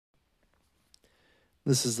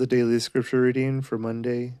This is the daily scripture reading for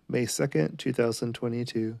Monday, May 2nd,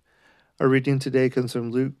 2022. Our reading today comes from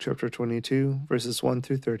Luke chapter 22, verses 1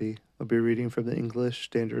 through 30. I'll be reading from the English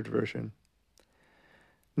Standard Version.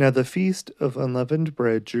 Now the feast of unleavened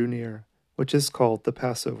bread drew near, which is called the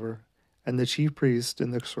Passover, and the chief priests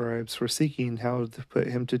and the scribes were seeking how to put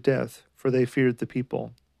him to death, for they feared the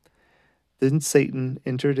people. Then Satan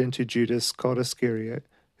entered into Judas called Iscariot,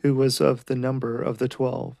 who was of the number of the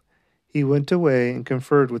 12. He went away and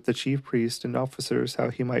conferred with the chief priests and officers how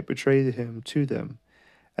he might betray him to them.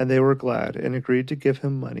 And they were glad and agreed to give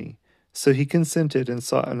him money. So he consented and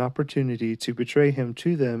sought an opportunity to betray him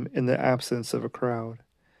to them in the absence of a crowd.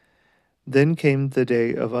 Then came the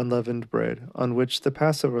day of unleavened bread, on which the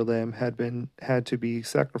Passover lamb had to be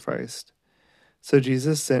sacrificed. So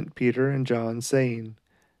Jesus sent Peter and John, saying,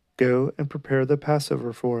 "Go and prepare the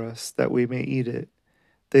Passover for us, that we may eat it."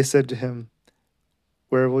 They said to him,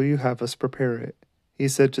 "Where will you have us prepare it?" He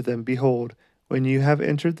said to them, "Behold, when you have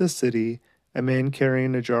entered the city, a man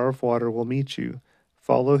carrying a jar of water will meet you.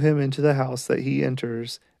 Follow him into the house that he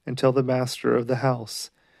enters, and tell the master of the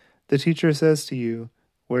house, 'The teacher says to you,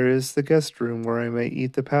 where is the guest room where I may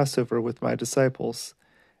eat the Passover with my disciples?'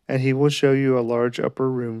 And he will show you a large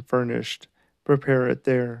upper room furnished. Prepare it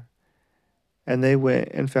there." And they went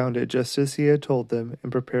and found it just as he had told them,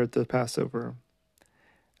 and prepared the Passover.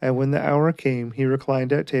 And when the hour came, he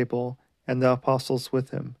reclined at table, and the apostles with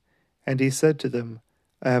him. And he said to them,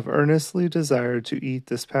 "I have earnestly desired to eat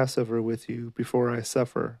this Passover with you before I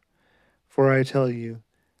suffer. For I tell you,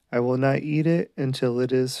 I will not eat it until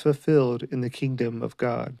it is fulfilled in the kingdom of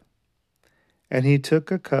God." And he took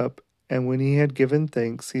a cup, and when he had given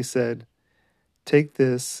thanks, he said, "Take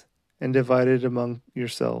this and divide it among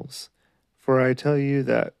yourselves. For I tell you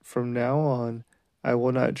that from now on I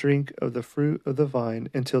will not drink of the fruit of the vine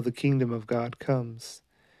until the kingdom of God comes."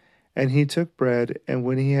 And he took bread, and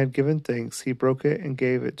when he had given thanks, he broke it and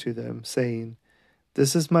gave it to them, saying,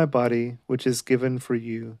 "This is my body, which is given for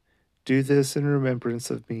you. Do this in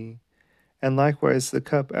remembrance of me." And likewise the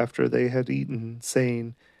cup after they had eaten,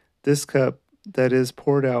 saying, "This cup that is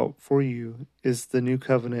poured out for you is the new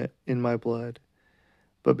covenant in my blood.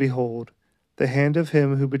 But behold, the hand of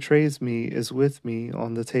him who betrays me is with me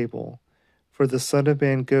on the table. For the Son of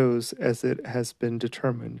Man goes as it has been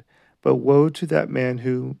determined, but woe to that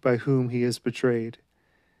man by whom he is betrayed."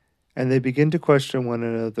 And they began to question one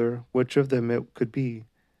another which of them it could be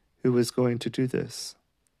who was going to do this.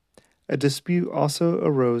 A dispute also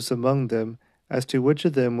arose among them as to which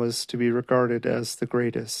of them was to be regarded as the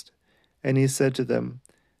greatest. And he said to them,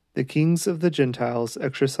 "The kings of the Gentiles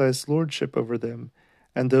exercise lordship over them,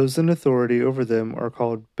 and those in authority over them are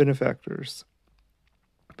called benefactors.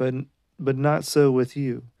 But not so with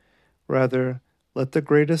you. Rather, let the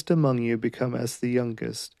greatest among you become as the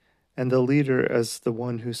youngest, and the leader as the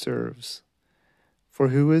one who serves. For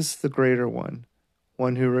who is the greater one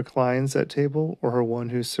who reclines at table, or one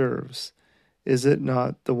who serves? Is it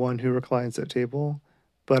not the one who reclines at table?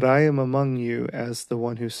 But I am among you as the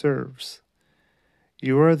one who serves.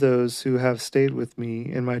 You are those who have stayed with me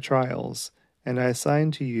in my trials, and I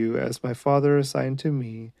assign to you, as my Father assigned to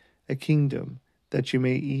me, a kingdom, that you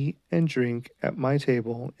may eat and drink at my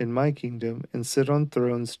table in my kingdom, and sit on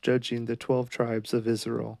thrones judging the 12 tribes of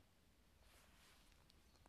Israel."